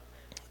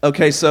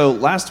Okay, so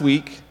last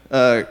week,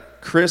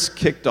 Chris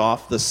kicked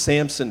off the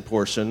Samson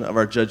portion of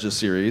our Judges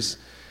series,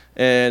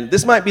 and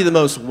this might be the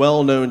most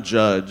well-known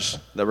judge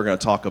that we're going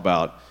to talk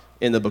about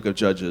in the book of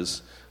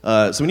Judges.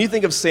 So when you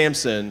think of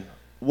Samson,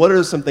 what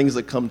are some things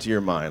that come to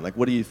your mind? Like,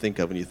 what do you think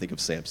of when you think of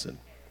Samson?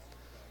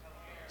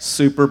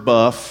 Super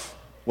buff.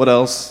 What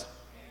else?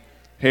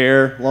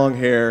 Hair, long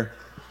hair.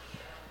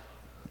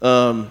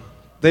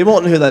 They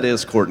won't know who that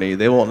is, Courtney.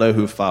 They won't know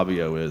who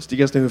Fabio is. Do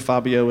you guys know who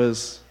Fabio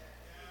is?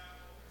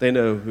 They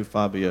know who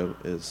Fabio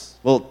is.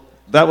 Well,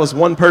 that was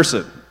one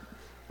person,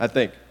 I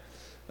think.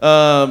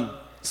 So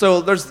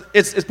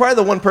it's probably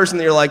the one person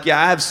that you're like, yeah,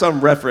 I have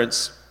some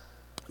reference,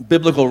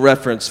 biblical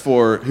reference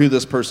for who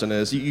this person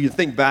is. You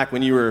think back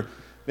when you were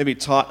maybe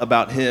taught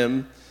about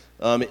him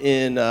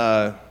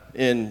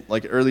in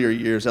like earlier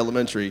years,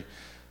 elementary.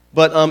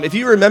 But if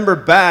you remember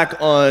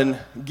back on,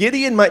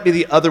 Gideon might be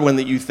the other one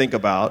that you think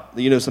about,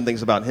 you know some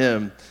things about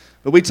him.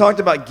 But we talked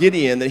about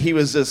Gideon, that he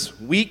was this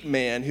weak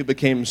man who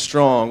became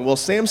strong. Well,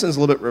 Samson's a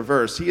little bit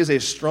reversed. He is a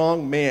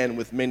strong man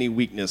with many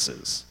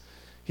weaknesses.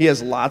 He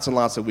has lots and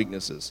lots of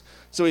weaknesses.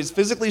 So he's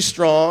physically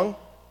strong,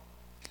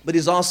 but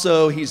he's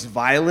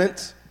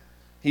violent,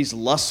 he's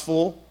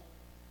lustful,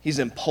 he's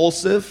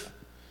impulsive.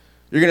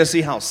 You're going to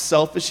see how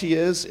selfish he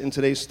is in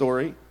today's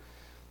story.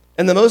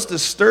 And the most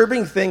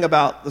disturbing thing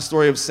about the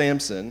story of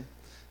Samson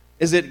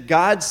is that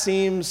God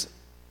seems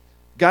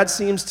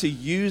to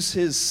use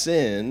his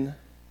sin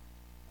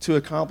to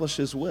accomplish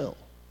his will.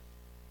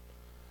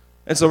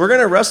 And so we're going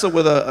to wrestle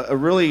with a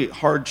really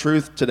hard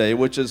truth today,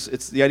 which is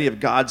it's the idea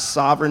of God's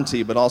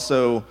sovereignty, but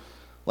also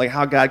like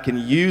how God can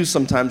use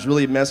sometimes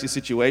really messy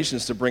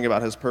situations to bring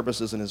about his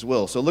purposes and his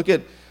will. So look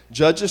at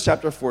Judges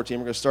chapter 14.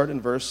 We're going to start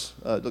in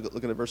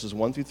looking at verses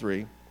 1 through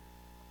 3.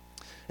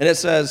 And it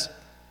says,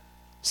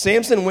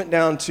 Samson went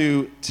down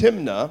to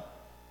Timnah,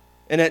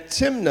 and at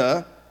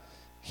Timnah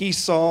he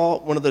saw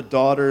one of the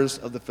daughters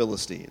of the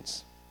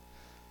Philistines.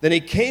 Then he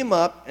came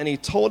up and he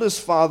told his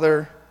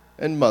father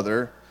and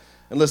mother,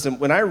 and listen,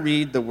 when I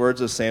read the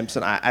words of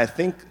Samson, I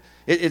think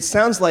it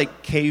sounds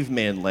like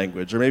caveman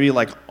language, or maybe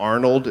like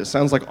Arnold. It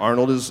sounds like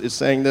Arnold is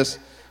saying this.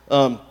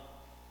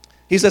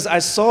 He says, I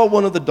saw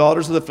one of the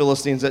daughters of the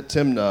Philistines at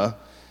Timnah.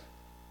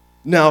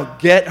 Now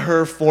get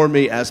her for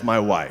me as my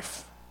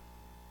wife.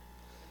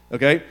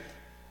 Okay?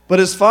 But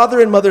his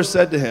father and mother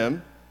said to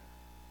him,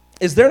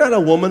 is there not a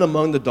woman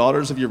among the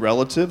daughters of your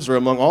relatives or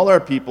among all our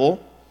people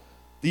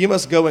that you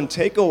must go and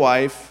take a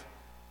wife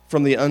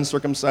from the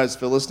uncircumcised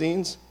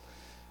Philistines?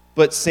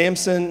 But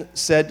Samson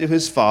said to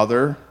his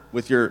father,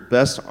 with your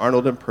best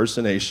Arnold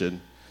impersonation,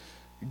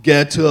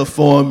 get her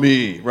for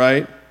me,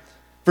 right?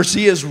 For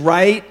she is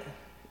right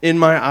in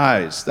my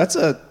eyes. That's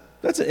an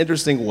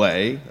interesting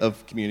way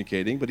of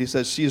communicating, but he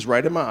says, she is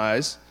right in my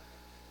eyes.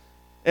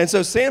 And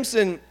so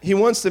Samson, he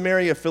wants to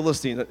marry a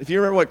Philistine. If you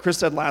remember what Chris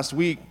said last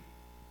week,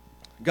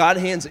 God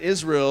hands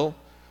Israel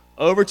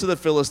over to the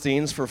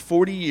Philistines for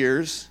 40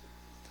 years.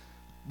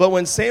 But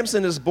when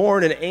Samson is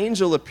born, an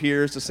angel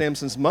appears to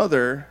Samson's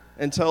mother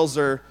and tells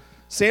her,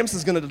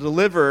 Samson's going to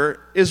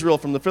deliver Israel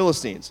from the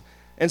Philistines.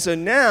 And so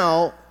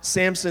now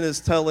Samson is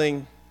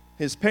telling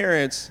his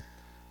parents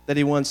that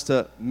he wants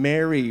to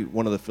marry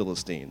one of the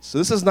Philistines. So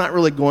this is not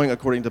really going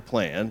according to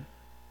plan,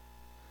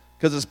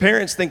 because his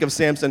parents think of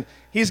Samson,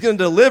 he's going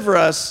to deliver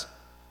us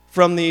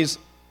from these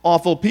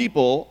awful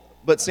people.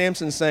 But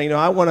Samson's saying, no,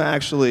 I want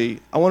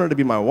her to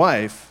be my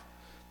wife,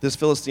 this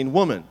Philistine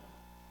woman.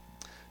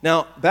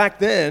 Now, back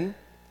then,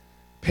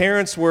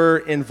 parents were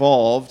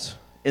involved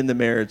in the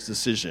marriage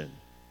decision.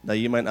 Now,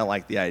 you might not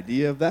like the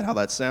idea of that, how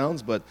that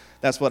sounds, but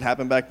that's what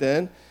happened back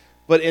then.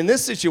 But in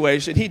this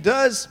situation, he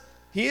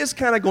is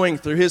kind of going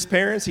through his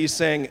parents. He's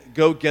saying,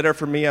 go get her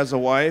for me as a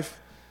wife.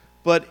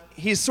 But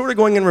he's sort of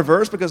going in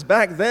reverse, because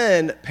back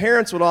then,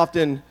 parents would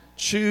often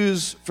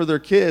choose for their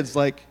kids,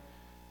 like,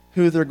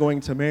 who they're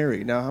going to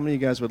marry. Now, how many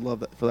of you guys would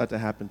love for that to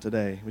happen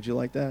today? Would you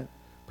like that?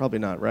 Probably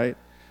not, right?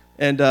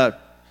 And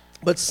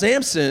but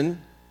Samson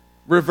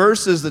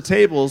reverses the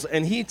tables,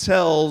 and he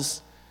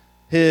tells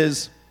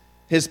his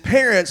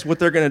parents what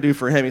they're going to do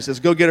for him. He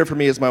says, go get her for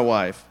me as my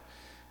wife.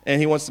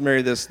 And he wants to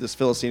marry this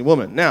Philistine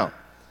woman. Now,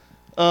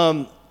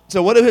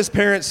 so what do his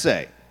parents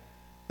say?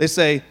 They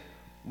say,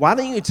 why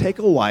don't you take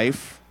a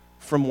wife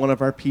from one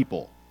of our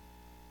people?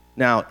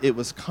 Now, it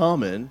was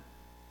common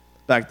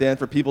back then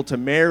for people to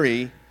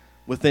marry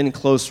within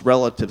close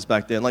relatives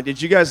back then. Like,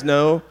 did you guys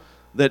know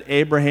that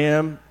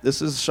Abraham,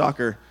 this is a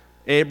shocker,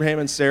 Abraham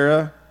and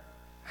Sarah,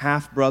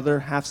 half brother,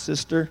 half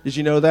sister? Did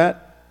you know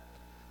that?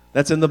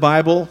 That's in the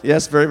Bible.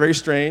 Yes, very, very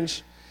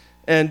strange.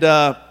 And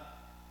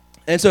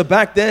so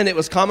back then, it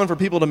was common for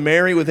people to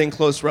marry within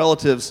close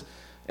relatives.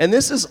 And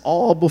this is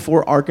all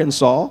before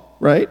Arkansas,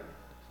 right?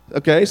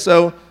 Okay,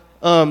 so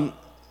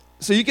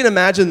you can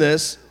imagine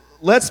this.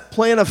 Let's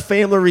plan a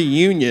family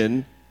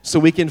reunion so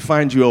we can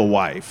find you a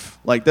wife.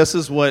 Like, this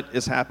is what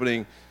is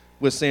happening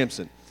with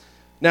Samson.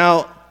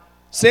 Now,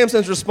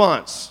 Samson's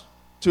response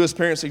to his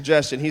parents'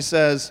 suggestion, he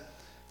says,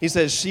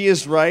 she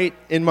is right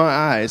in my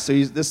eyes. So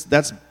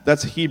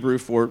that's Hebrew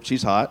for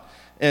she's hot.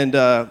 And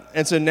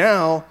so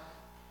now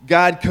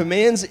God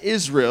commands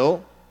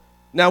Israel.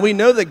 Now we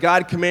know that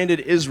God commanded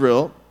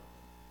Israel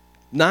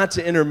not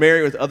to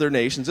intermarry with other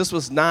nations. This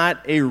was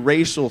not a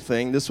racial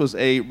thing. This was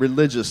a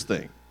religious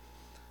thing.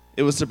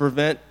 It was to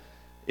prevent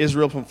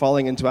Israel from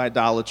falling into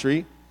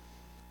idolatry.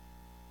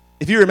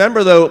 If you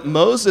remember, though,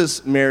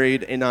 Moses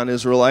married a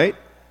non-Israelite,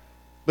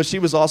 but she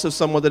was also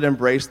someone that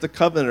embraced the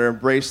covenant, or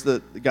embraced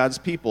God's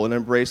people, and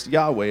embraced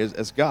Yahweh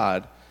as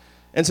God.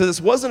 And so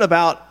this wasn't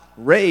about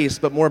race,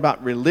 but more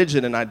about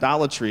religion and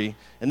idolatry.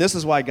 And this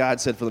is why God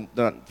said for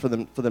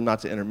them not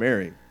to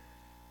intermarry.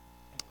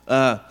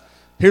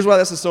 Here's why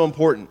this is so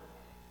important.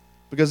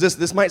 Because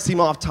this might seem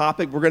off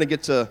topic. We're going to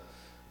get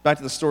back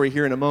to the story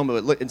here in a moment.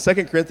 But look, in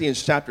 2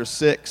 Corinthians chapter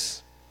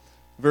 6,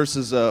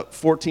 verses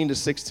 14 to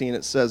 16,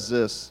 it says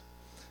this.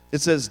 It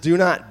says, "Do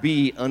not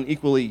be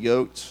unequally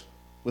yoked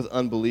with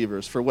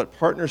unbelievers. For what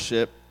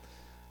partnership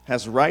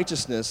has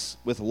righteousness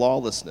with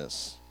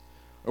lawlessness?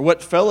 Or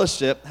what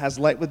fellowship has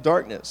light with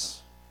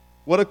darkness?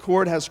 What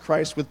accord has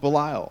Christ with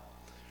Belial?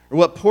 Or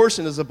what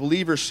portion does a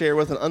believer share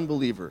with an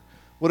unbeliever?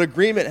 What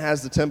agreement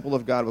has the temple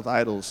of God with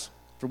idols?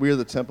 For we are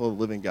the temple of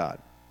the living God."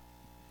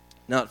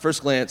 Now, at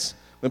first glance,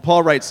 when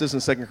Paul writes this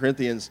in 2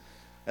 Corinthians,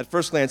 at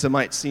first glance, it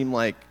might seem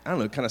like, I don't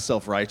know, kind of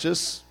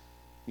self-righteous.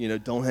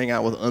 Don't hang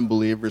out with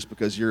unbelievers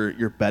because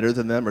you're better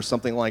than them or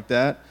something like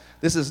that.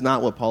 This is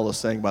not what Paul is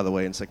saying, by the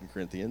way, in 2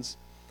 Corinthians.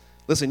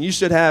 Listen, we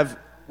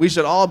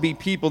should all be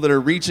people that are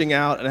reaching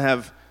out and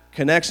have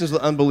connections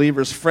with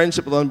unbelievers,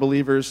 friendship with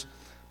unbelievers,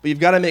 but you've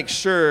got to make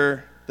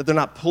sure that they're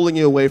not pulling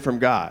you away from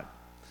God.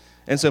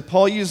 And so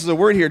Paul uses a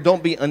word here,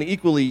 don't be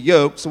unequally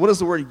yoked. So what does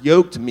the word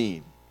yoked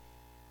mean?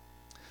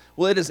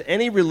 Well, it is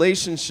any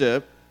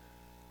relationship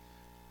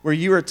where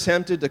you are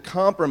tempted to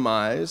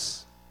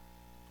compromise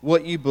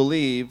what you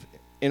believe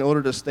in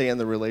order to stay in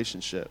the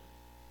relationship.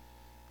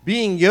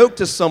 Being yoked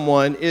to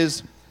someone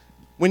is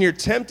when you're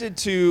tempted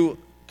to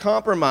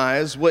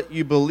compromise what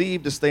you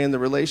believe to stay in the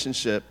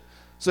relationship.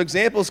 So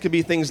examples could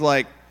be things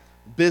like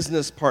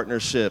business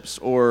partnerships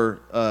or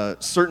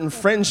certain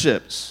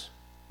friendships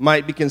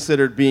might be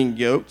considered being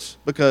yoked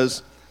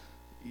because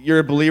you're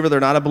a believer, they're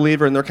not a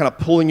believer, and they're kind of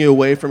pulling you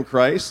away from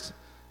Christ.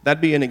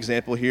 That'd be an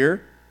example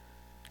here.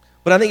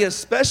 But I think it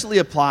especially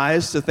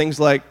applies to things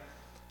like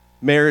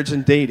marriage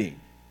and dating.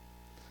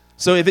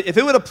 So if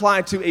it would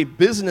apply to a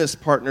business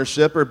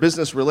partnership or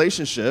business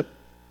relationship,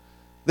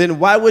 then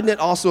why wouldn't it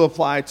also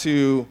apply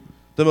to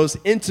the most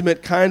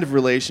intimate kind of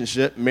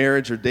relationship,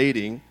 marriage or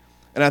dating?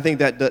 And I think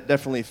that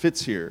definitely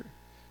fits here.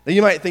 Now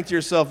you might think to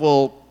yourself,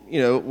 well,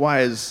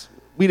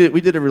 we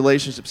did a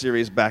relationship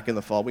series back in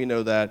the fall. We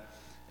know that.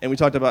 And we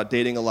talked about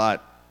dating a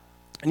lot.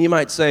 And you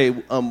might say,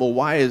 well,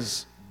 why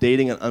is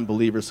dating an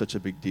unbeliever such a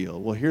big deal?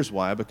 Well, here's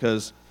why.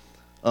 Because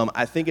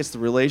I think it's the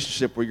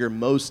relationship where you're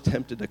most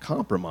tempted to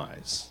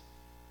compromise.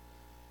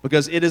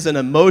 Because it is an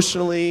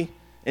emotionally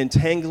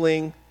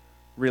entangling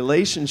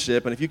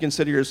relationship. And if you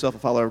consider yourself a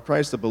follower of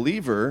Christ, a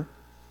believer,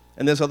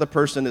 and this other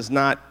person is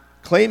not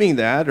claiming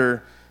that,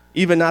 or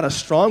even not a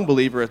strong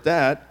believer at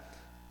that,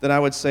 then I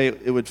would say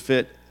it would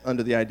fit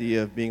under the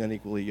idea of being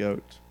unequally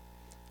yoked.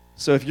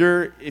 So if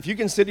you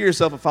consider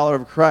yourself a follower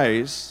of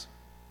Christ,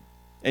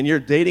 and you're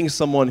dating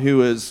someone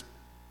who is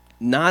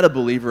not a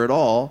believer at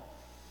all,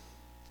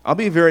 I'll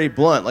be very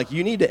blunt. Like,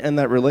 you need to end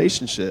that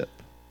relationship.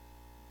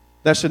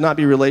 That should not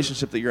be a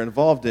relationship that you're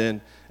involved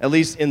in, at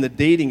least in the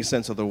dating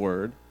sense of the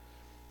word.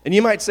 And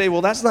you might say,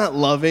 well, that's not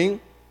loving.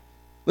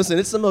 Listen,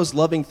 it's the most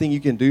loving thing you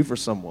can do for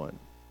someone,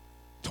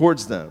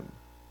 towards them.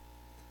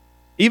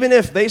 Even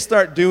if they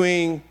start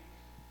doing,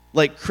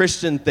 like,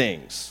 Christian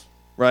things,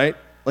 right?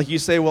 Like you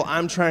say, well,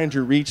 I'm trying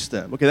to reach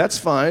them. Okay, that's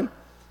fine.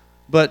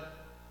 But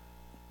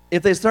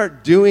if they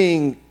start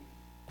doing,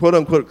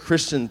 quote-unquote,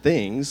 Christian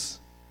things,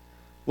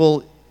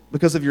 well,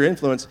 because of your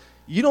influence,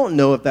 you don't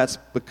know if that's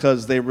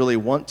because they really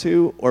want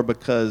to or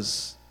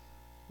because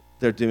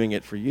they're doing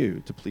it for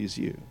you, to please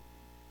you.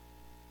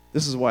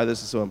 This is why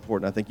this is so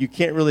important. I think you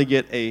can't really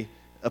get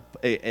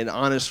an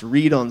honest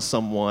read on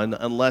someone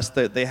unless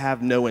they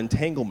have no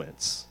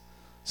entanglements.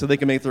 So they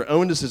can make their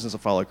own decisions to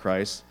follow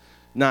Christ,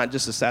 not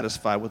just to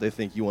satisfy what they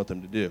think you want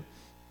them to do.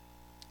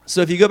 So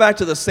if you go back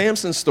to the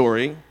Samson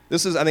story,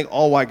 this is, I think,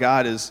 all why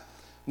God is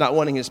not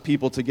wanting his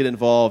people to get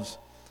involved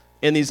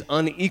in these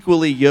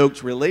unequally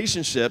yoked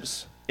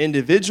relationships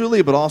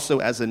individually, but also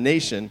as a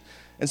nation.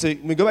 And so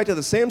when we go back to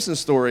the Samson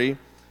story,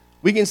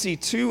 we can see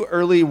two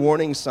early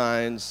warning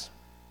signs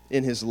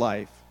in his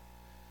life.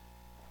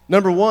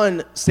 Number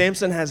one,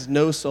 Samson has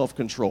no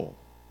self-control.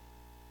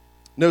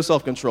 No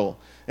self-control.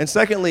 And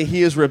secondly,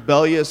 he is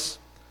rebellious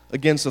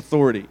against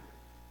authority.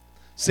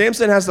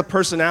 Samson has the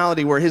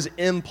personality where his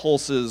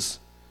impulses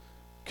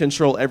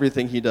control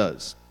everything he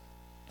does.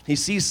 He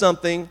sees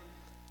something,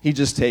 he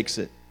just takes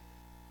it.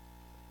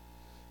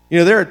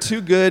 There are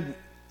two good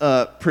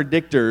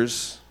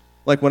predictors,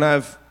 like when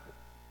I've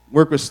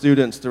worked with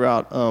students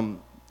throughout the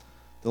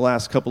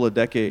last couple of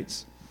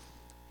decades.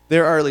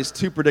 There are at least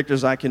two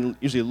predictors I can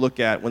usually look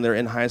at when they're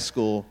in high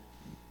school.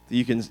 That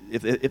you can,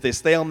 if they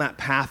stay on that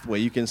pathway,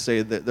 you can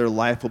say that their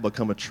life will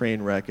become a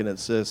train wreck. And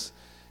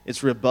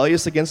it's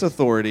rebellious against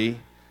authority,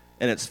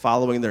 and it's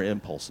following their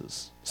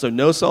impulses. So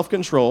no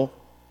self-control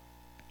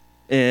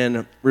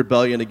and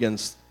rebellion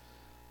against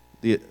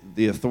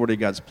the authority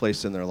God's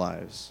placed in their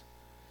lives.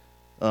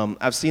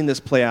 I've seen this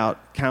play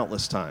out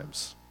countless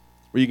times,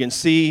 where you can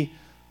see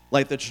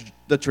like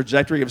the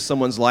trajectory of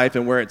someone's life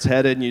and where it's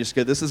headed, and you just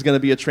go, this is going to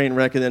be a train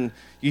wreck, and then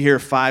you hear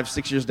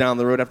 5-6 years down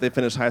the road after they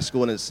finish high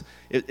school, and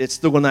it's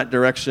still in that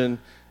direction,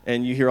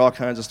 and you hear all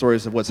kinds of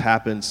stories of what's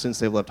happened since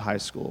they've left high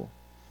school.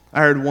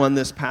 I heard one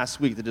this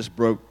past week that just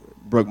broke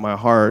my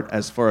heart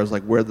as far as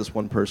like where this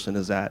one person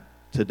is at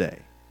today.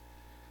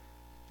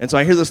 And so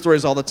I hear the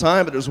stories all the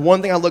time, but there's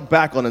one thing I look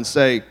back on and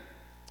say,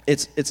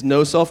 it's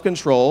no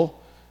self-control,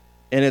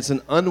 and it's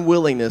an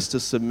unwillingness to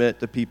submit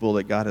to people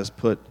that God has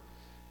put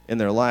in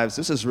their lives.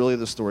 This is really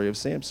the story of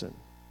Samson.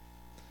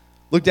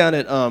 Look down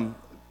at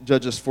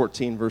Judges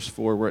 14, verse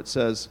 4, where it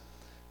says,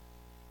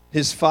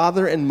 his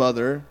father and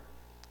mother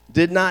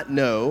did not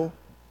know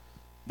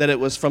that it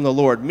was from the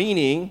Lord,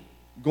 meaning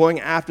going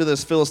after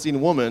this Philistine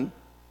woman,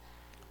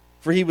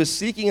 for he was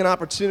seeking an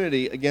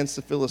opportunity against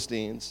the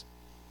Philistines.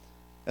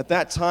 At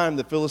that time,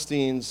 the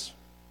Philistines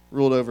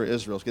ruled over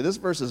Israel. Okay, this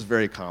verse is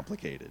very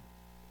complicated.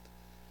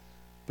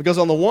 Because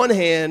on the one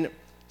hand,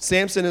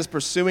 Samson is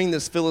pursuing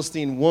this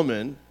Philistine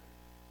woman,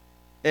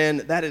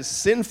 and that is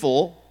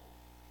sinful.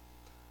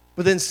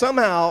 But then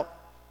somehow,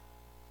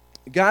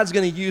 God's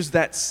going to use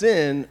that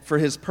sin for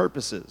his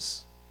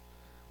purposes.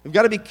 We've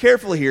got to be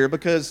careful here,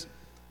 because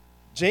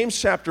James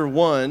chapter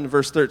 1,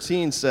 verse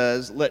 13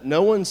 says, let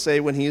no one say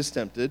when he is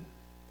tempted,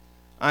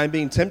 I am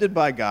being tempted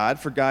by God,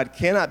 for God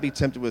cannot be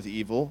tempted with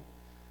evil,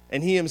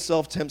 and he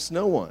himself tempts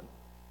no one.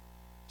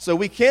 So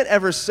we can't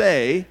ever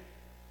say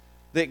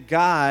that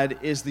God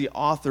is the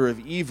author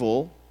of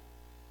evil,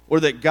 or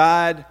that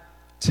God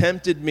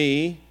tempted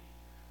me,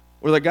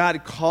 or that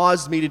God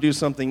caused me to do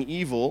something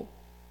evil.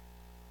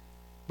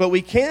 But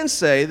we can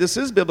say, this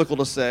is biblical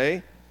to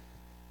say,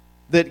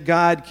 that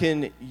God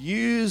can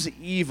use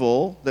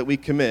evil that we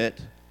commit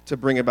to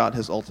bring about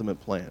his ultimate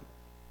plan.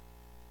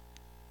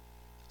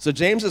 So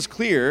James is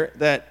clear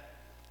that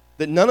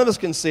none of us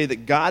can say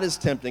that God is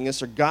tempting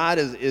us, or God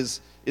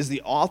is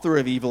the author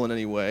of evil in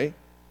any way.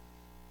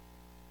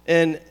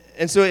 And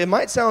so it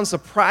might sound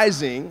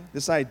surprising,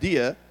 this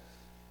idea,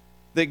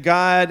 that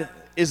God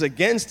is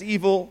against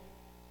evil.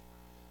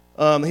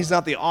 He's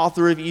not the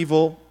author of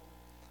evil,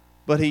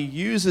 but he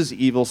uses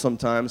evil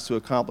sometimes to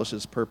accomplish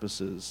his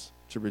purposes,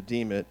 to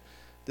redeem it.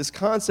 This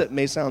concept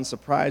may sound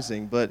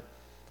surprising, but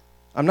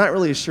I'm not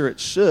really sure it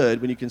should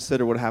when you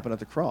consider what happened at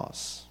the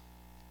cross.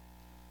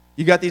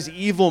 You got these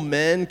evil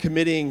men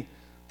committing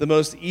the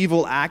most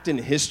evil act in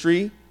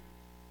history,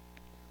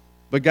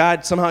 but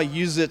God somehow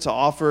uses it to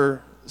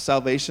offer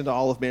salvation to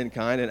all of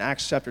mankind. In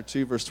Acts chapter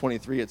 2, verse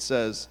 23, it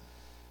says,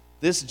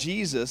 this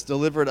Jesus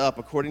delivered up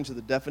according to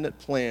the definite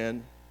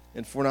plan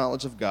and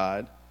foreknowledge of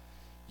God,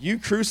 you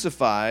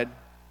crucified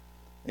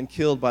and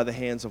killed by the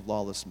hands of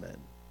lawless men.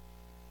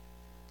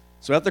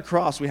 So at the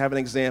cross, we have an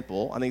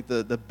example, I think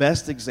the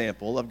best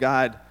example of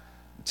God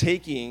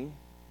taking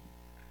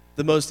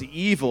the most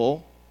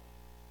evil,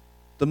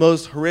 the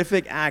most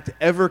horrific act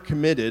ever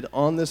committed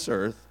on this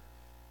earth,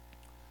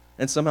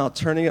 and somehow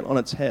turning it on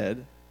its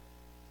head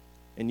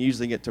and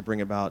using it to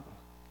bring about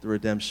the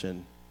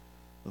redemption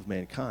of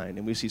mankind.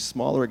 And we see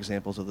smaller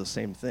examples of the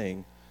same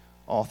thing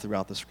all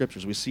throughout the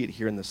scriptures. We see it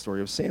here in the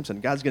story of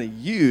Samson. God's going to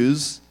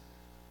use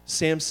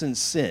Samson's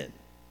sin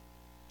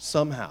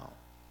somehow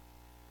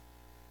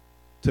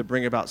to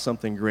bring about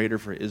something greater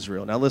for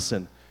Israel. Now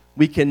listen,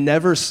 we can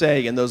never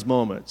say in those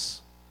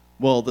moments,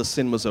 well, the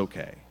sin was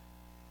okay,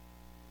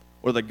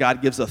 or that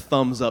God gives a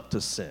thumbs up to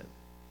sin.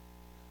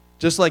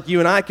 Just like you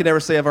and I can never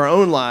say of our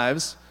own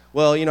lives,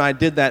 well, I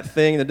did that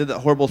thing, I did that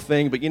horrible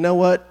thing, but you know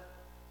what?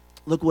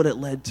 Look what it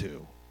led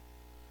to.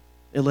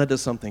 It led to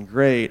something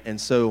great, and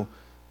so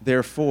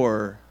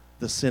therefore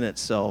the sin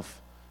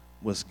itself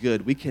was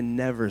good. We can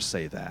never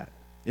say that.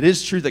 It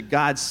is true that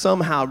God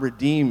somehow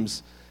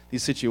redeems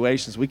these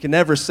situations. We can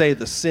never say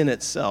the sin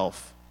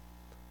itself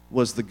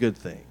was the good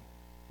thing.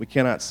 We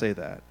cannot say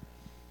that.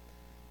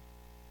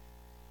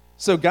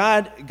 So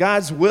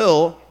God's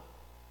will,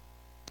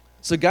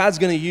 so God's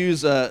going to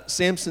use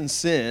Samson's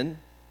sin.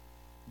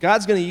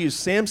 God's going to use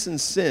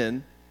Samson's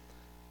sin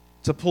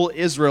to pull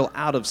Israel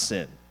out of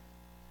sin.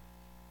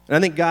 And I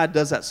think God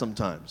does that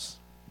sometimes.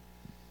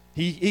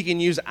 He can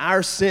use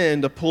our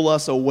sin to pull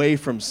us away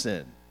from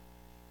sin.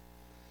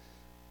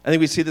 I think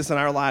we see this in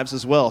our lives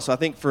as well. So I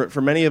think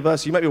for many of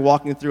us, you might be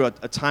walking through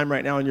a time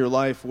right now in your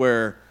life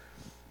where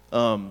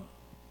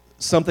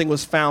something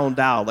was found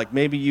out. Like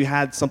maybe you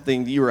had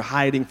something that you were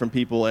hiding from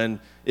people and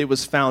it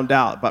was found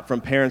out, but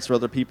from parents or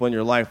other people in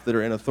your life that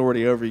are in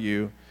authority over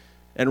you.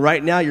 And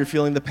right now you're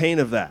feeling the pain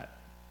of that.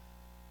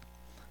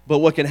 But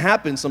what can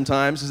happen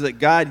sometimes is that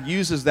God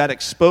uses that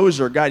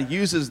exposure, God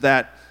uses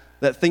that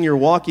thing you're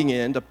walking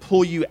in to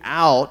pull you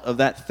out of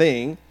that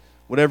thing,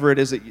 whatever it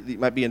is that you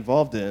might be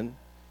involved in.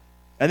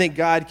 I think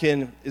God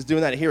is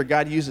doing that here.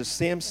 God uses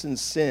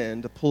Samson's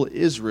sin to pull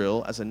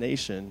Israel as a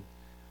nation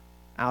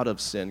out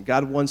of sin.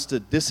 God wants to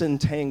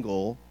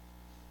disentangle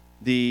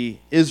the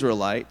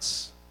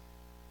Israelites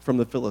from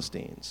the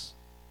Philistines.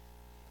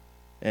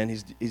 And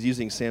he's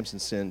using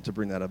Samson's sin to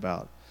bring that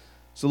about.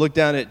 So look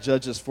down at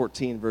Judges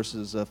 14,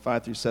 verses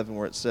 5 through 7,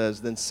 where it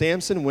says, Then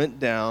Samson went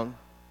down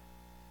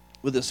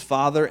with his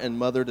father and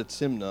mother to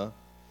Timnah,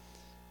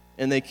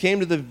 and they came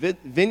to the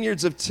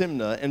vineyards of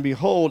Timnah, and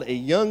behold, a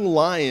young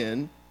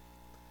lion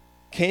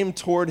came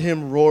toward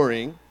him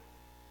roaring.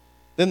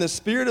 Then the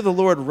Spirit of the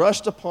Lord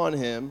rushed upon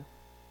him,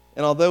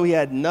 and although he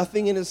had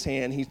nothing in his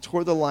hand, he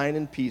tore the lion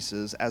in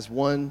pieces as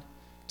one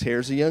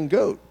tears a young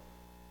goat.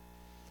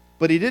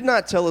 But he did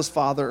not tell his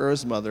father or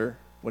his mother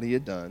what he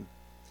had done.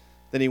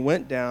 Then he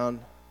went down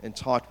and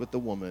talked with the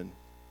woman,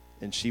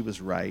 and she was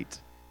right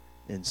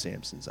in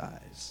Samson's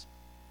eyes.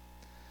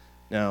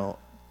 Now,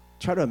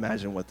 try to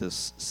imagine what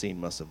this scene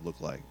must have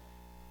looked like.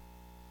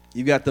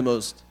 You've got the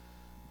most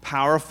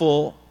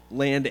powerful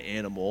land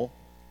animal,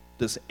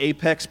 this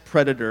apex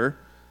predator.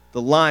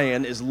 The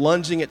lion is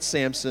lunging at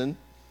Samson,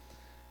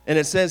 and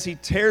it says he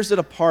tears it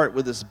apart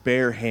with his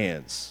bare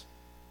hands.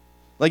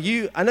 Like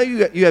I know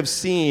you have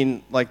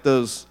seen like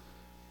those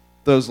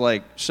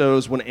like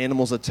shows when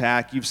animals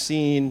attack. You've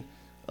seen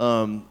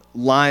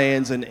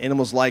lions and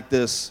animals like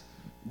this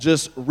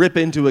just rip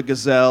into a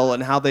gazelle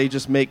and how they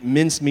just make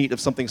mincemeat of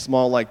something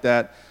small like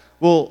that.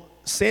 Well,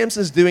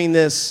 Samson's doing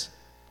this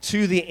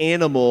to the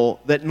animal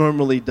that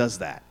normally does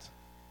that.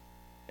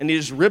 And he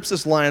just rips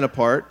this lion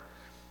apart.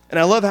 And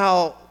I love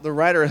how the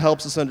writer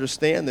helps us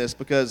understand this,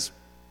 because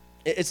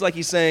it's like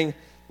he's saying,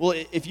 well,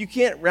 if you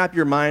can't wrap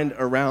your mind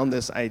around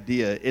this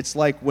idea, it's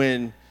like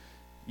when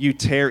you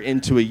tear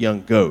into a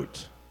young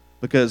goat,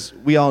 because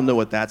we all know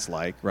what that's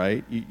like,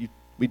 right?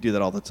 We do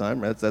that all the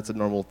time, right? That's a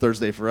normal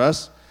Thursday for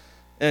us.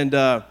 And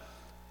but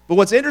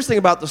what's interesting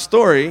about the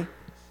story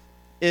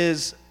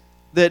is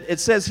that it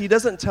says he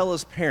doesn't tell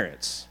his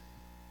parents.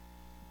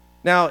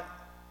 Now,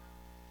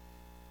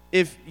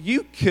 if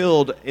you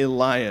killed a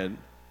lion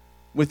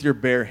with your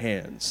bare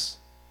hands,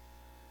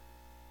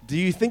 do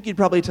you think you'd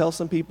probably tell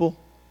some people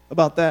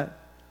about that?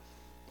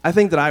 I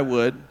think that I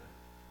would.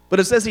 But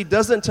it says he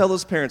doesn't tell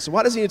his parents. So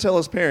why doesn't he tell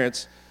his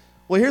parents?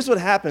 Well, here's what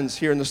happens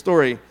here in the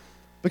story.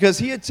 Because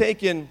he had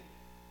taken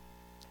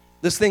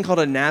this thing called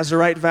a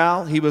Nazirite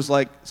vow. He was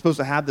like supposed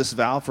to have this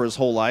vow for his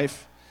whole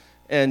life.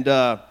 And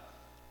a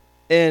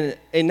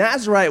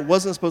Nazirite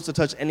wasn't supposed to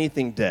touch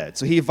anything dead.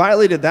 So he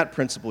violated that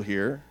principle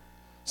here.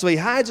 So he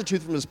hides the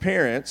truth from his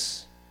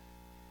parents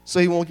so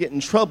he won't get in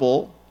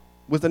trouble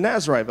with the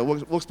Nazirite vow.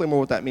 We'll explain more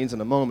what that means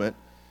in a moment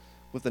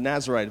with the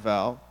Nazirite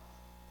vow.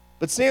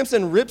 But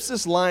Samson rips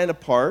this lion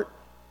apart,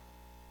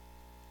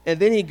 and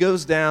then he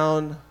goes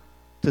down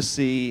to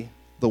see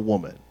the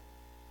woman.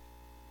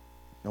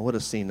 Now, what a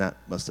scene that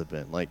must have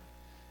been. Like,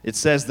 he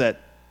says that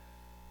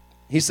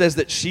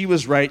she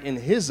was right in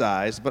his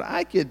eyes, but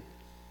I could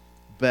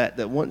bet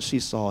that once she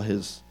saw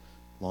his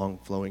long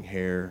flowing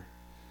hair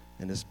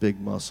and his big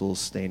muscles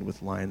stained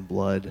with lion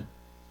blood,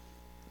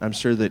 I'm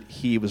sure that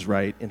he was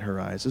right in her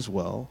eyes as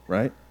well,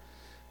 right?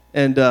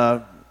 And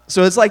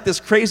so it's like this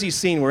crazy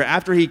scene where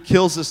after he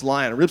kills this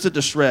lion, rips it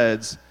to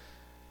shreds,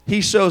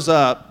 he shows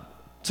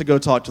up to go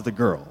talk to the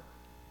girl.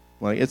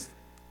 Like, it's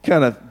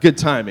kind of good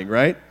timing,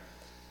 right?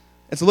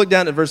 And so look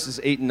down at verses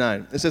 8 and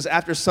 9. It says,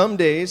 After some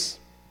days,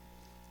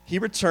 he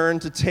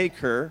returned to take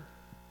her,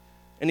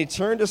 and he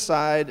turned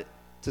aside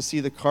to see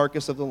the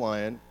carcass of the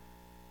lion.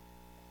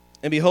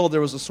 And behold,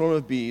 there was a swarm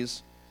of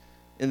bees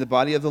in the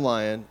body of the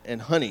lion,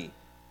 and honey.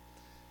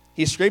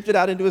 He scraped it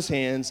out into his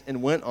hands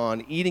and went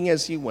on, eating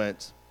as he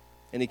went.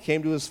 And he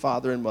came to his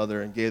father and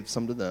mother and gave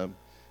some to them,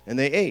 and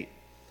they ate.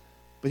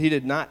 But he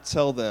did not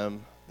tell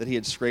them that he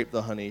had scraped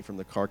the honey from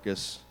the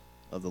carcass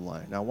of the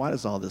lion. Now, why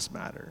does all this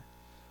matter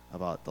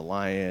about the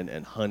lion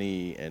and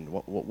honey, and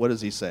what is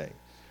he saying?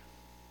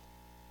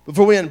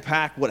 Before we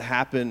unpack what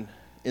happened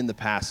in the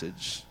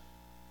passage,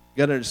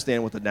 you got to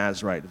understand what the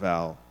Nazirite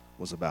vow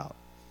was about.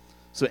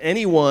 So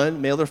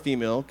anyone, male or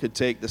female, could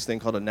take this thing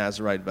called a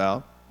Nazirite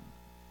vow,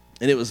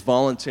 and it was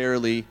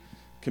voluntarily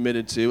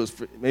committed to. It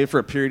was made for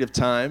a period of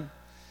time,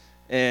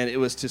 and it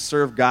was to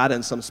serve God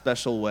in some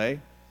special way.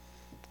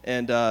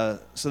 And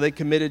so they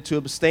committed to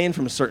abstain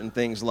from certain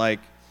things, like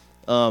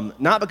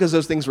not because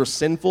those things were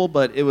sinful,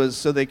 but it was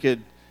so they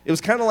could. It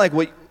was kind of like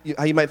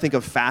how you might think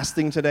of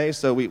fasting today.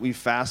 So we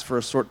fast for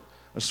a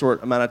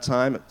short amount of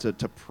time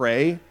to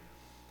pray,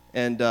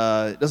 and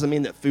it doesn't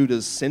mean that food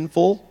is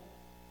sinful,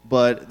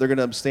 but they're going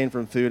to abstain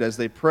from food as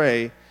they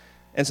pray.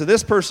 And so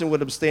this person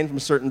would abstain from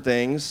certain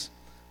things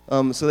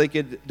so they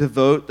could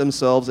devote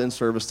themselves in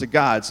service to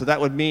God. So that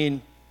would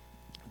mean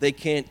they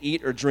can't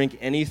eat or drink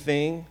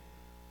anything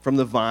from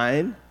the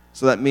vine.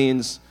 So that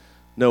means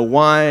no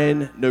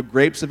wine, no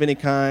grapes of any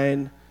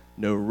kind,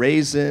 no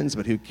raisins,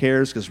 but who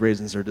cares, because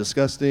raisins are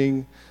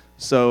disgusting.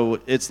 So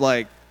it's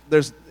like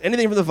there's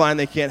anything from the vine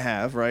they can't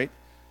have, right?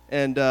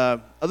 And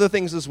other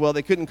things as well.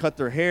 They couldn't cut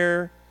their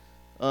hair.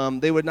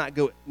 They would not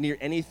go near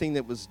anything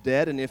that was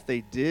dead, and if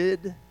they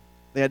did,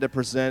 they had to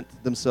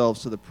present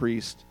themselves to the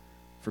priest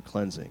for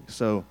cleansing.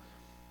 So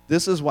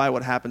this is why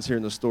what happens here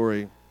in the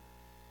story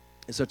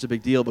is such a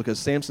big deal, because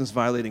Samson's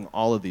violating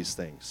all of these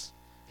things.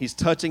 He's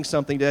touching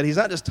something dead. He's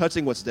not just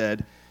touching what's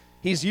dead.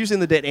 he's using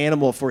the dead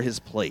animal for his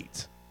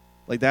plate.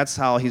 Like, that's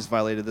how he's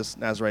violated this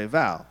Nazirite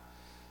vow.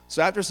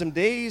 So after some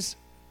days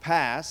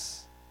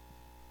pass,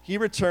 he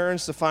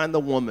returns to find the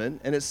woman,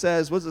 and it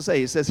says, what does it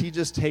say? It says he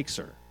just takes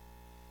her.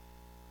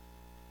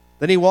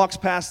 Then he walks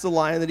past the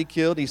lion that he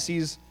killed. He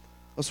sees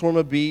a swarm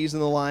of bees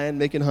and the lion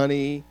making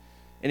honey,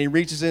 and he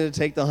reaches in to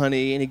take the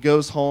honey, and he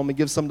goes home and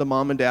gives some to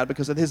mom and dad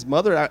because his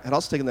mother had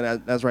also taken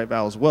the Nazirite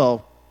vow as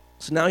well.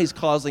 So now he's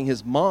causing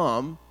his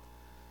mom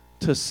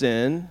to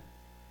sin,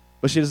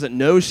 but she doesn't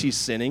know she's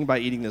sinning by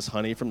eating this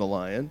honey from the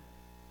lion.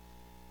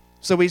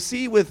 So we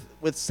see with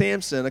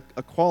Samson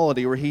a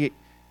quality where he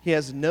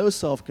has no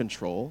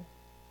self-control.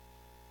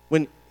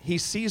 When he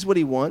sees what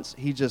he wants,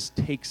 he just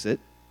takes it.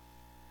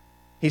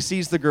 He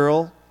sees the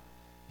girl,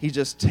 he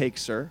just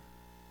takes her.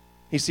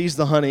 He sees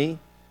the honey,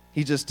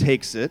 he just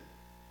takes it.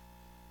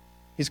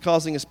 He's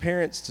causing his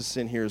parents to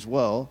sin here as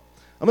well.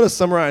 I'm going to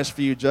summarize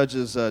for you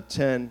Judges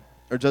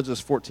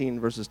 14,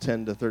 verses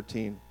 10 to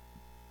 13.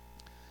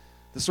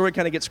 The story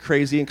kind of gets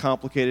crazy and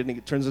complicated, and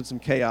it turns into some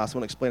chaos. I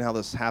want to explain how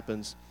this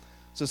happens.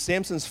 So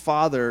Samson's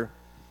father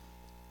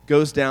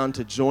goes down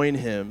to join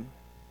him,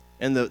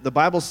 and the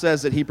Bible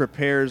says that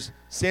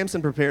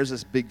Samson prepares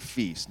this big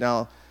feast.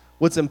 Now,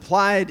 what's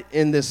implied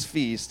in this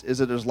feast is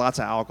that there's lots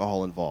of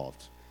alcohol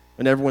involved,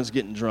 and everyone's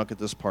getting drunk at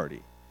this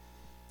party.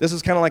 This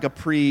is kind of like a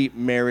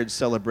pre-marriage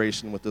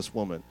celebration with this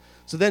woman.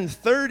 So then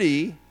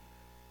 30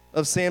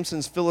 of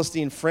Samson's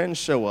Philistine friends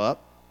show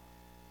up,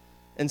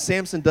 and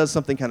Samson does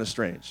something kind of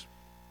strange.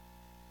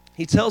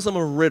 He tells them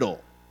a riddle.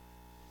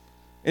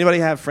 Anybody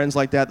have friends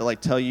like that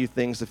like tell you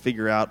things to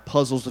figure out,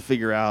 puzzles to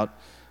figure out?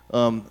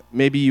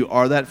 Maybe you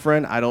are that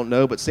friend, I don't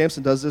know, but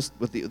Samson does this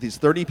with these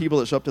 30 people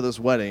that show up to this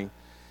wedding,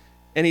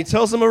 and he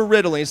tells them a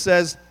riddle, and he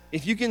says,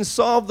 if you can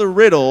solve the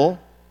riddle,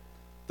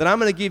 then I'm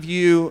going to give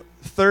you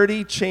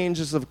 30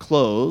 changes of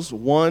clothes,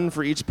 one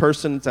for each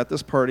person that's at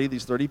this party,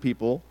 these 30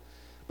 people.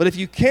 But if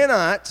you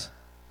cannot,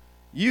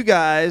 you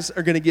guys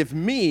are going to give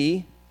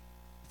me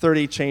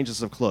 30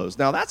 changes of clothes.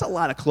 Now, that's a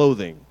lot of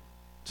clothing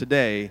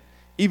today,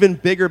 even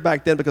bigger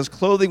back then, because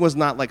clothing was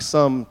not like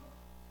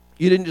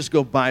you didn't just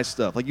go buy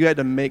stuff. Like, you had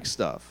to make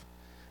stuff.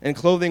 And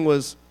clothing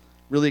was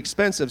really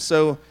expensive.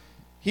 So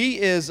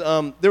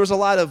there was a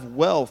lot of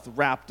wealth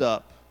wrapped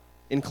up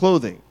in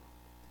clothing.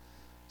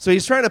 So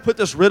he's trying to put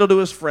this riddle to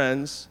his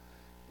friends.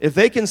 If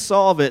they can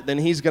solve it, then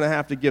he's going to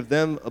have to give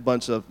them a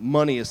bunch of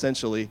money,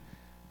 essentially.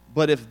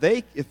 But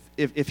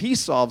if he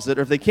solves it,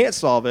 or if they can't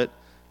solve it,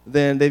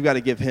 then they've got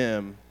to give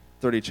him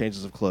 30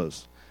 changes of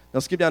clothes. Now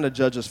skip down to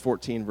Judges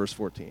 14, verse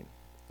 14.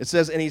 It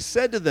says, and he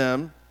said to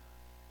them,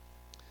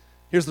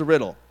 here's the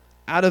riddle.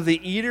 Out of the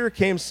eater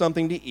came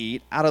something to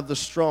eat. Out of the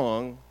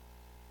strong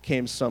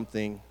came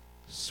something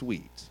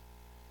sweet.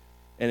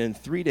 And in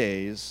 3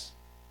 days,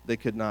 they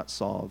could not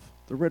solve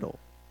the riddle.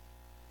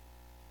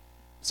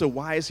 So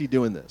why is he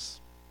doing this?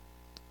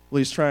 Well,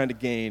 he's trying to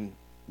gain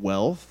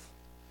wealth.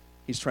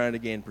 He's trying to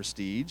gain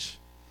prestige.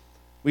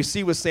 We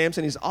see with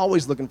Samson, he's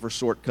always looking for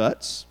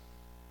shortcuts,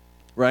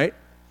 right?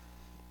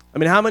 I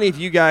mean, how many of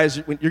you guys,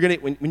 when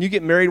you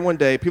get married one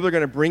day, people are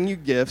going to bring you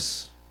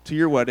gifts to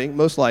your wedding,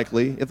 most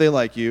likely, if they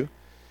like you.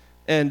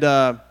 And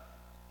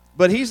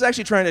but he's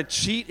actually trying to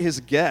cheat his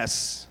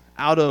guests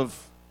out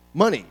of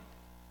money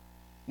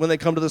when they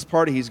come to this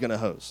party he's going to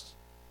host.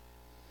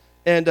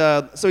 And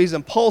so he's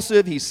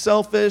impulsive, he's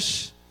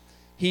selfish,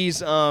 he's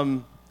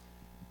trying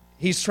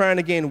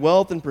to gain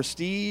wealth and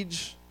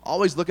prestige,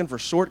 always looking for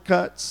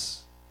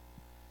shortcuts.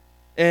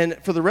 And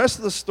for the rest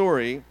of the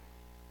story,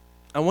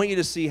 I want you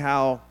to see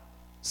how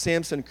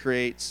Samson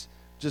creates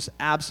just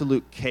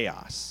absolute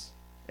chaos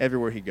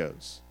everywhere he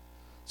goes.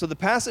 So the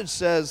passage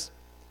says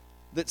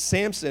that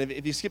Samson,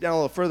 if you skip down a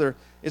little further,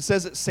 it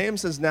says that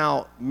Samson's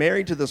now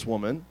married to this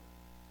woman,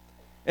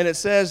 and it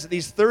says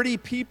these 30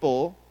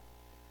 people,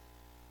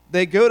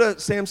 they go to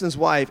Samson's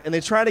wife, and they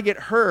try to get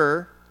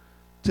her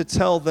to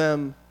tell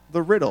them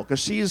the riddle, because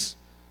she's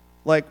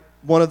like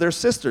one of their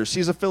sisters.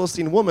 She's a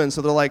Philistine woman,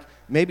 so they're like,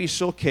 maybe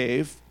she'll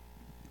cave.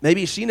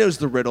 Maybe she knows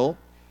the riddle,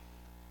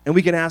 and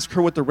we can ask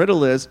her what the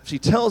riddle is. If she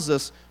tells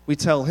us, we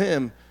tell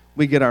him,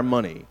 we get our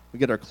money, we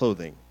get our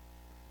clothing.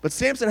 But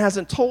Samson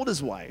hasn't told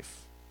his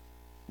wife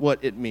what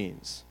it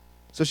means,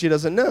 so she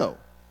doesn't know.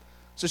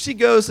 So she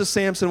goes to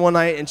Samson one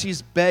night, and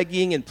she's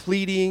begging and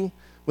pleading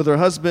with her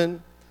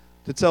husband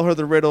to tell her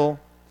the riddle.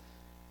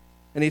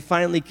 And he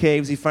finally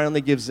caves, he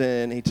finally gives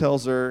in, he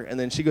tells her, and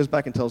then she goes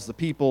back and tells the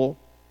people.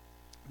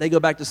 They go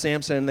back to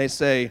Samson, and they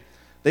say,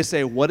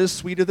 what is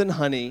sweeter than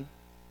honey,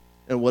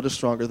 and what is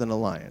stronger than a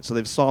lion? So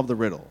they've solved the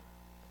riddle.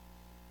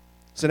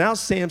 So now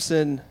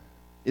Samson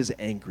is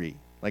angry,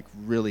 like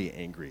really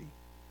angry.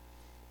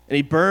 And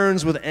he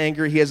burns with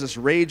anger. He has this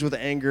rage with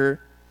anger.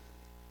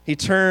 He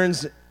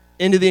turns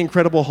into the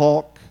Incredible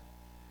Hulk.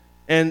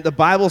 And the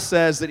Bible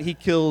says that he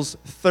kills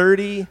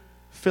 30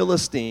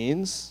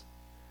 Philistines.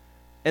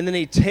 And then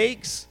he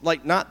takes,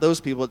 like not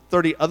those people, but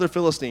 30 other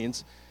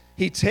Philistines.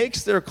 He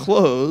takes their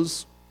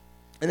clothes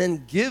and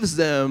then gives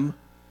them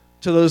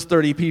to those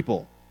 30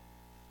 people.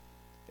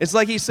 It's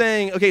like he's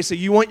saying, okay, so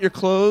you want your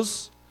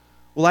clothes?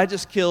 Well, I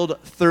just killed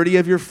 30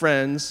 of your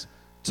friends.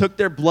 took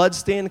their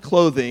blood-stained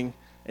clothing,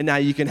 and now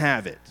you can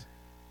have it.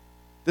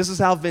 This is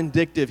how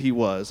vindictive he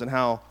was and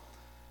how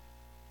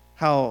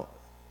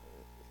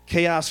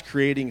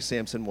chaos-creating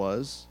Samson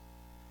was.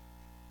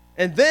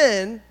 And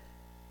then,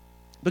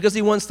 because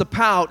he wants to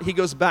pout, he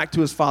goes back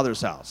to his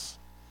father's house.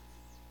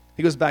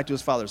 He goes back to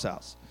his father's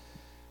house.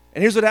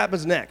 And here's what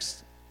happens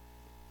next.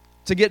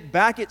 To get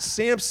back at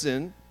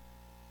Samson,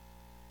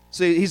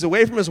 so he's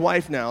away from his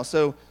wife now,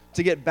 so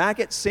to get back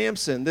at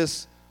Samson,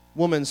 this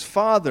woman's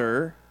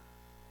father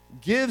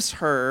gives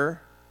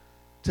her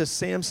to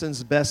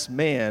Samson's best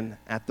man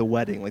at the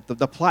wedding. Like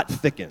the plot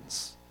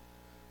thickens,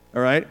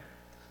 all right?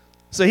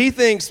 So he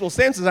thinks, well,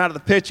 Samson's out of the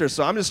picture,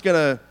 so I'm just going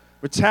to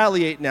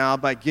retaliate now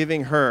by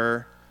giving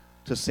her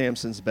to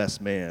Samson's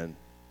best man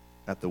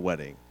at the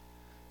wedding.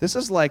 This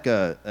is like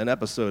an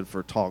episode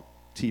for Talk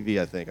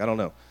TV, I think. I don't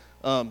know.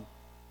 And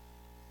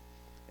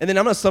then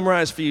I'm going to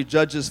summarize for you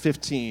Judges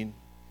 15.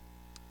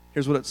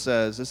 Here's what it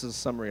says. This is a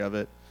summary of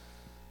it.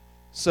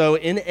 So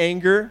in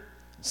anger,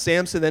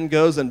 Samson then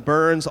goes and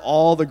burns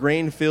all the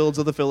grain fields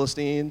of the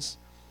Philistines.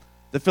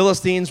 The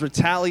Philistines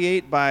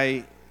retaliate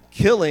by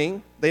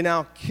killing. They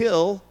now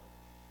kill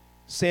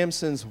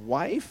Samson's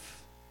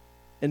wife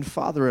and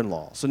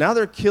father-in-law. So now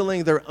they're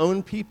killing their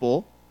own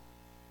people,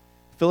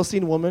 a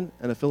Philistine woman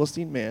and a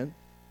Philistine man,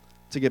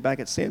 to get back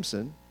at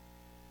Samson.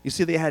 You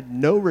see, they had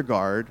no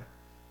regard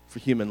for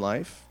human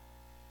life,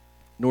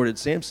 nor did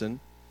Samson.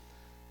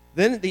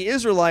 Then the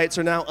Israelites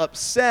are now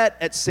upset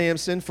at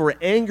Samson for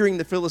angering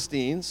the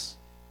Philistines.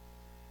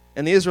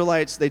 And the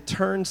Israelites, they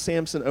turn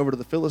Samson over to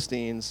the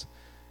Philistines.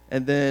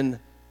 And then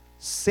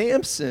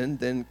Samson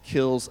then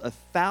kills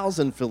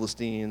 1,000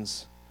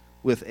 Philistines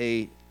with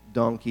a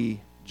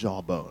donkey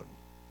jawbone.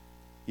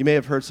 You may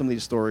have heard some of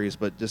these stories,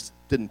 but just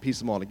didn't piece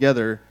them all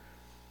together.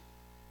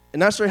 I'm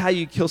not sure how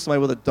you kill somebody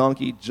with a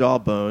donkey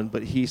jawbone,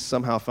 but he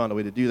somehow found a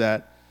way to do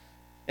that.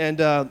 And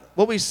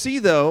what we see,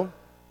 though,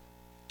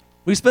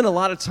 we spend a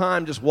lot of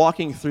time just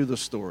walking through the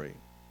story.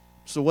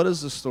 So what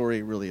is the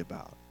story really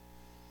about?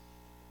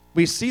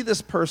 We see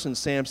this person,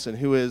 Samson,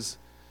 who is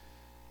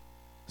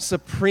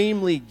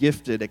supremely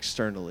gifted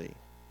externally,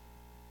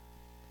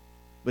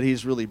 but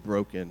he's really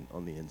broken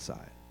on the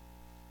inside.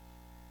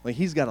 Like,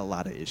 he's got a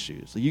lot of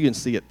issues. So you can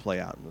see it play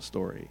out in the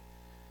story.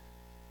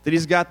 That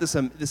he's got this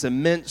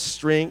immense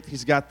strength.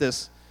 He's got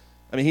this,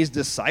 he's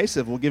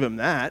decisive. We'll give him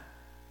that.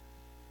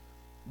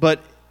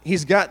 But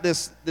he's got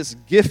this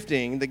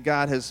gifting that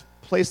God has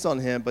placed on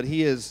him, but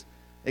he is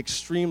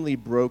extremely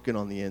broken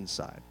on the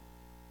inside.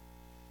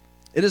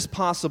 It is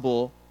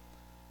possible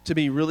to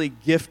be really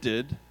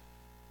gifted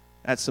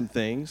at some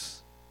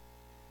things,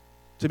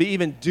 to be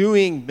even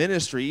doing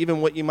ministry,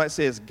 even what you might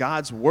say is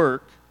God's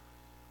work,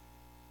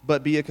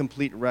 but be a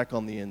complete wreck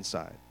on the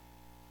inside.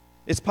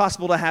 It's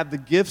possible to have the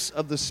gifts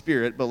of the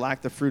Spirit, but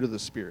lack the fruit of the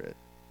Spirit.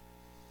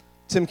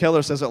 Tim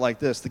Keller says it like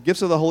this: the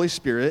gifts of the Holy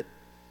Spirit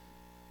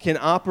can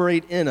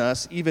operate in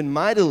us even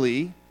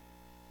mightily,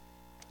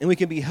 and we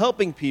can be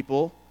helping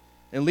people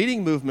and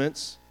leading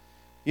movements,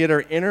 yet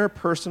our inner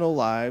personal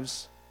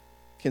lives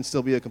can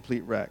still be a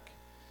complete wreck.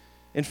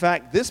 In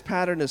fact, this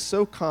pattern is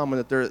so common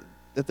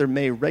that there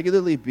may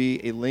regularly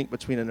be a link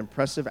between an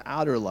impressive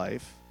outer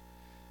life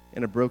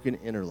and a broken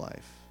inner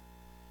life.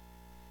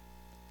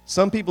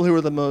 Some people who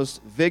are the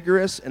most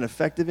vigorous and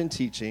effective in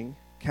teaching,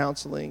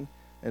 counseling,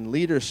 and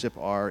leadership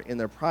are, in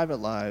their private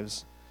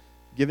lives,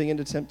 giving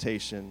into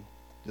temptation,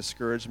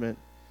 discouragement,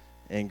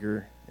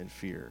 anger, and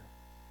fear.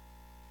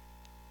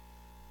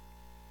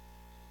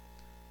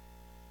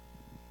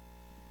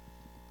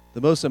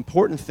 The most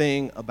important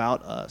thing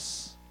about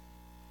us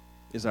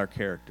is our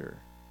character.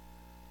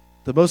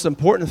 The most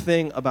important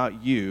thing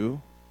about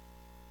you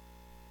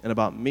and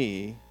about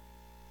me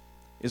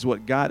is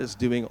what God is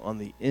doing on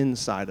the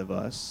inside of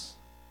us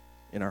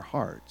in our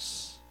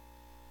hearts.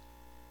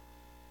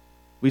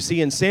 We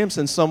see in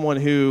Samson someone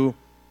who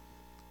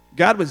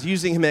God was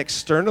using him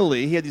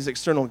externally. He had these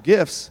external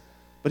gifts,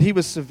 but he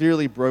was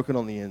severely broken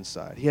on the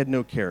inside. He had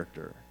no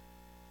character.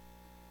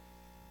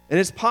 And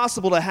it's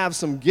possible to have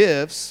some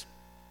gifts,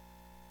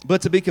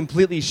 but to be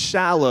completely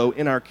shallow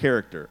in our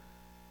character.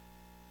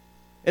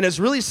 And it's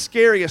really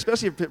scary,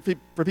 especially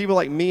for people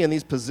like me in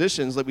these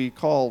positions that we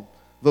call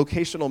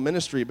vocational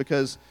ministry,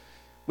 because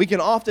we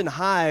can often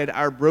hide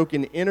our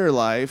broken inner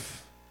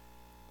life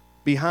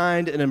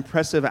behind an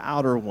impressive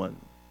outer one.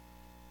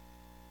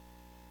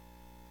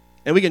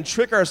 And we can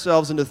trick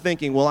ourselves into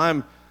thinking, well,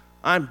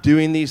 I'm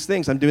doing these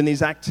things, I'm doing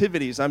these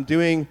activities, I'm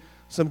doing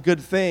some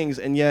good things,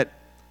 and yet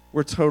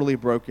we're totally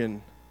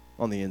broken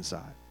on the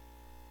inside.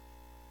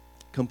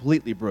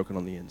 Completely broken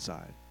on the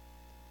inside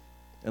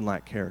and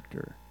lack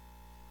character.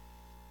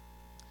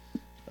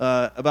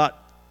 About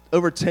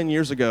over 10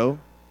 years ago,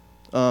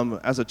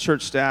 as a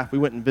church staff, we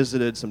went and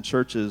visited some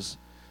churches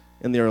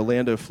in the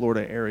Orlando,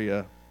 Florida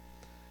area.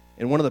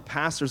 And one of the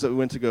pastors that we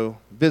went to go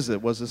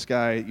visit was this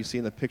guy you see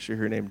in the picture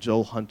here named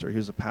Joel Hunter. He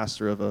was a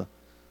pastor of a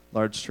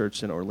large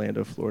church in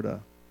Orlando, Florida.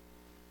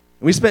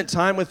 And we spent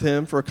time with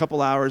him for a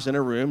couple hours in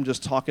a room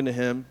just talking to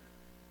him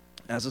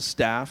as a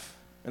staff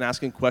and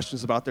asking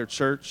questions about their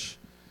church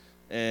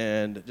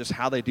and just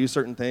how they do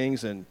certain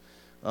things. And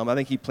I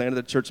think he planted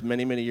the church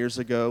many, many years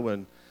ago.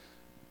 And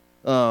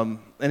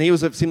he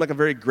seemed like a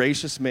very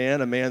gracious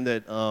man, a man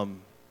that,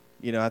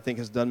 I think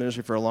has done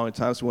ministry for a long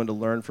time. So we wanted to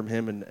learn from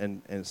him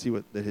and see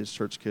what that his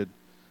church could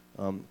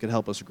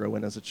help us grow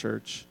in as a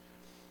church.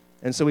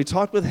 And so we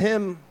talked with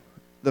him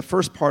the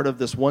first part of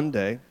this one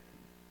day.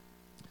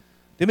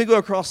 Then we go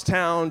across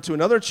town to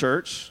another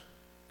church.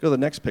 Go to the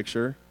next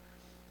picture.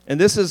 And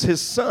this is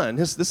his son.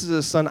 This is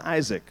his son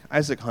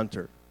Isaac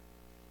Hunter.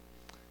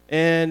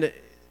 And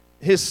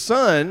his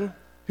son,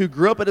 who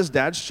grew up at his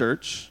dad's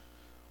church,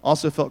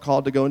 also felt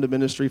called to go into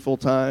ministry full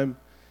time.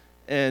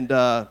 And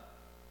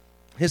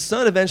his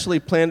son eventually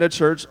planted a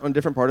church on a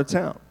different part of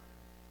town.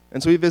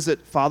 And so we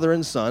visit father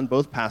and son,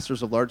 both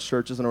pastors of large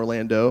churches in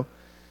Orlando.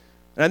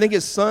 And I think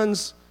his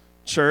son's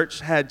church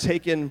had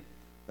taken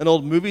an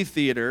old movie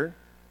theater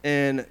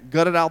and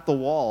gutted out the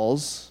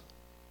walls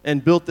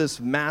and built this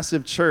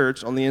massive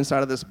church on the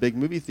inside of this big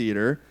movie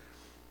theater.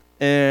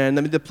 And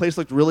I mean, the place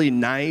looked really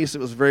nice.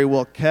 It was very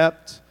well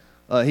kept.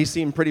 He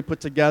seemed pretty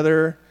put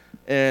together.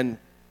 And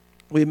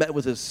we met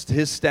with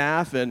his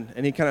staff,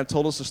 and he kind of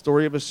told us the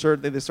story of his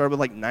church. They started with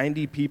like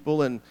 90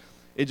 people, and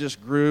it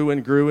just grew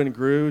and grew and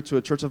grew to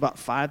a church of about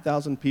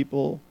 5,000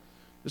 people.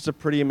 Just a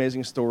pretty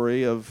amazing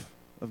story of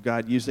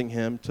God using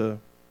him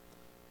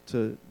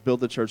to build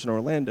the church in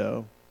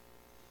Orlando.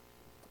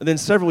 And then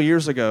several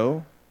years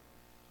ago,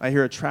 I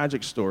hear a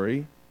tragic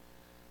story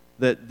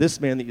that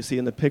this man that you see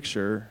in the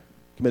picture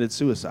committed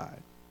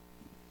suicide.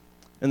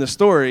 And the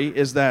story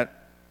is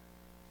that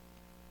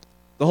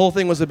the whole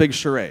thing was a big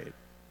charade.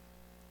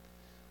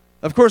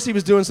 Of course, he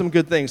was doing some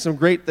good things, some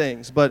great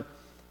things, but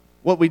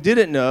what we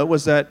didn't know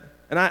was that,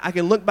 and I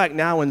can look back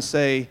now and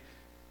say,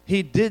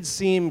 he did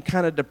seem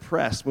kind of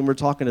depressed when we were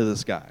talking to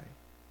this guy.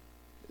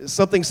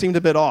 Something seemed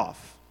a bit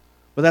off,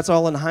 but that's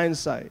all in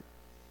hindsight.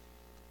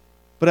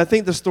 But I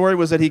think the story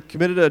was that he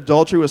committed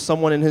adultery with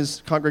someone in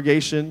his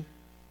congregation,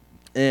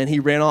 and he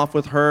ran off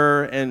with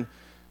her, and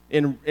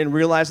in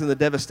realizing the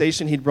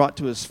devastation he'd brought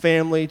to his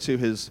family, to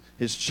his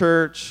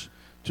church,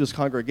 to his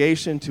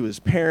congregation, to his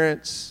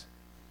parents,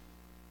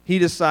 he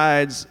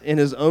decides in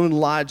his own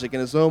logic, in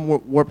his own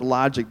warped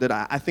logic, that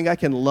I think I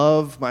can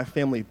love my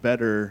family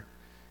better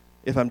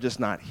if I'm just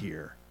not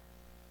here.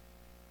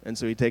 And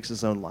so he takes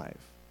his own life.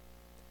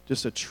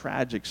 Just a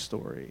tragic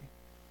story.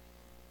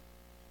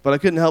 But I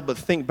couldn't help but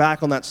think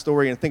back on that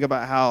story and think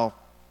about how,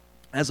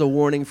 as a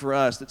warning for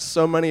us, that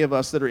so many of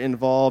us that are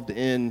involved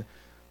in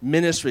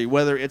ministry,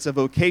 whether it's a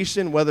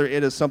vocation, whether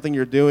it is something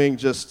you're doing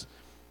just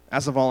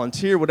as a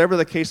volunteer, whatever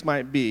the case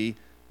might be,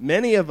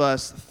 many of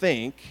us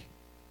think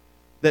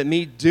that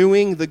me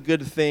doing the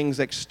good things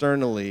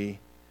externally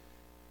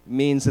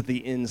means that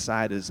the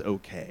inside is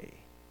okay.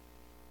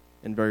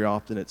 And very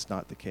often it's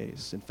not the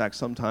case. In fact,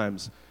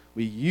 sometimes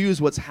we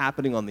use what's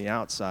happening on the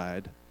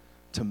outside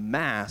to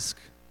mask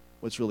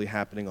what's really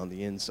happening on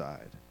the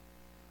inside.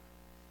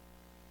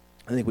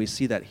 I think we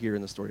see that here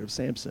in the story of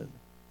Samson.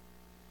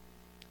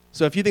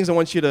 So a few things I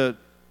want you to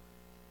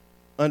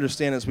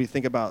understand as we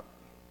think about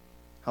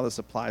how this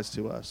applies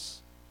to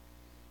us.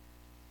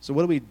 So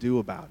what do we do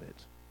about it?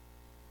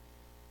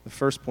 The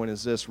first point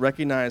is this: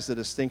 recognize the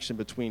distinction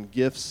between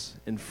gifts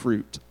and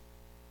fruit.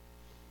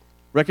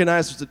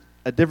 Recognize there's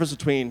a difference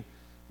between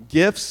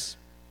gifts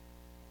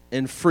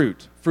and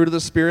fruit. Fruit of the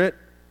Spirit,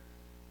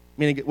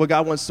 meaning what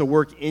God wants to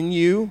work in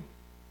you,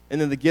 and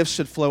then the gifts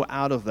should flow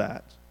out of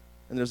that.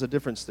 And there's a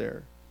difference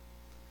there.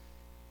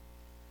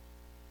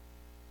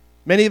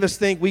 Many of us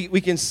think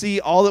we can see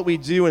all that we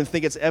do and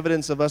think it's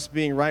evidence of us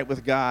being right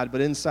with God,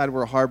 but inside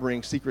we're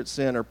harboring secret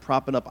sin or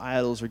propping up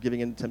idols or giving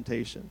in to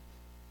temptation.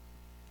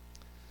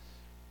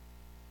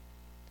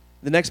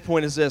 The next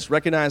point is this: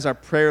 recognize our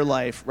prayer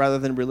life rather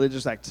than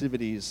religious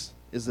activities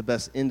is the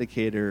best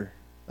indicator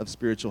of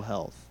spiritual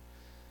health.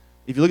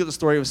 If you look at the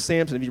story of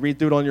Samson, if you read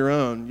through it on your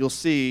own, you'll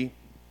see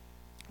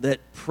that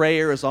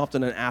prayer is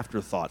often an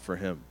afterthought for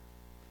him.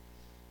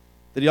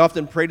 That he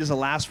often prayed as a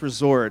last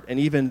resort, and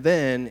even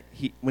then,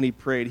 when he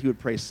prayed, he would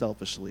pray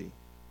selfishly. And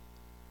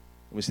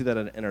we see that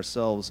in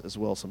ourselves as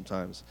well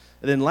sometimes.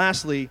 And then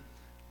lastly,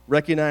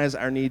 recognize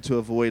our need to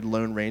avoid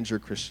Lone Ranger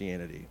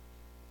Christianity.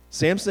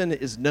 Samson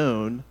is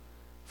known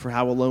for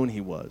how alone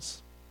he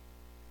was.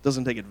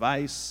 Doesn't take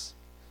advice.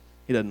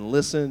 He doesn't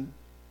listen.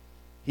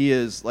 He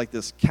is like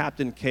this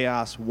Captain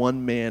Chaos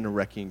one-man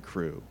wrecking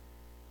crew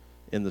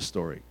in the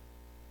story.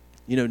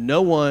 You know,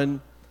 no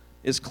one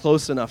is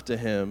close enough to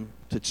him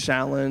to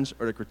challenge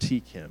or to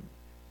critique him.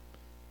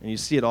 And you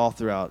see it all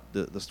throughout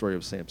the story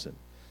of Samson.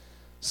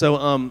 So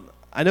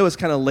I know it's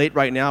kind of late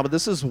right now, but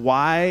this is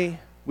why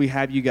we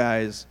have you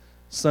guys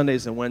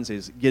Sundays and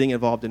Wednesdays getting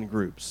involved in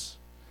groups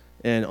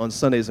and on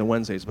Sundays and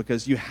Wednesdays,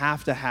 because you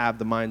have to have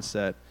the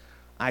mindset,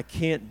 I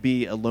can't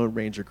be a Lone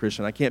Ranger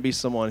Christian. I can't be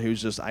someone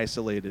who's just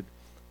isolated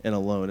and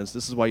alone. And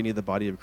this is why you need the body of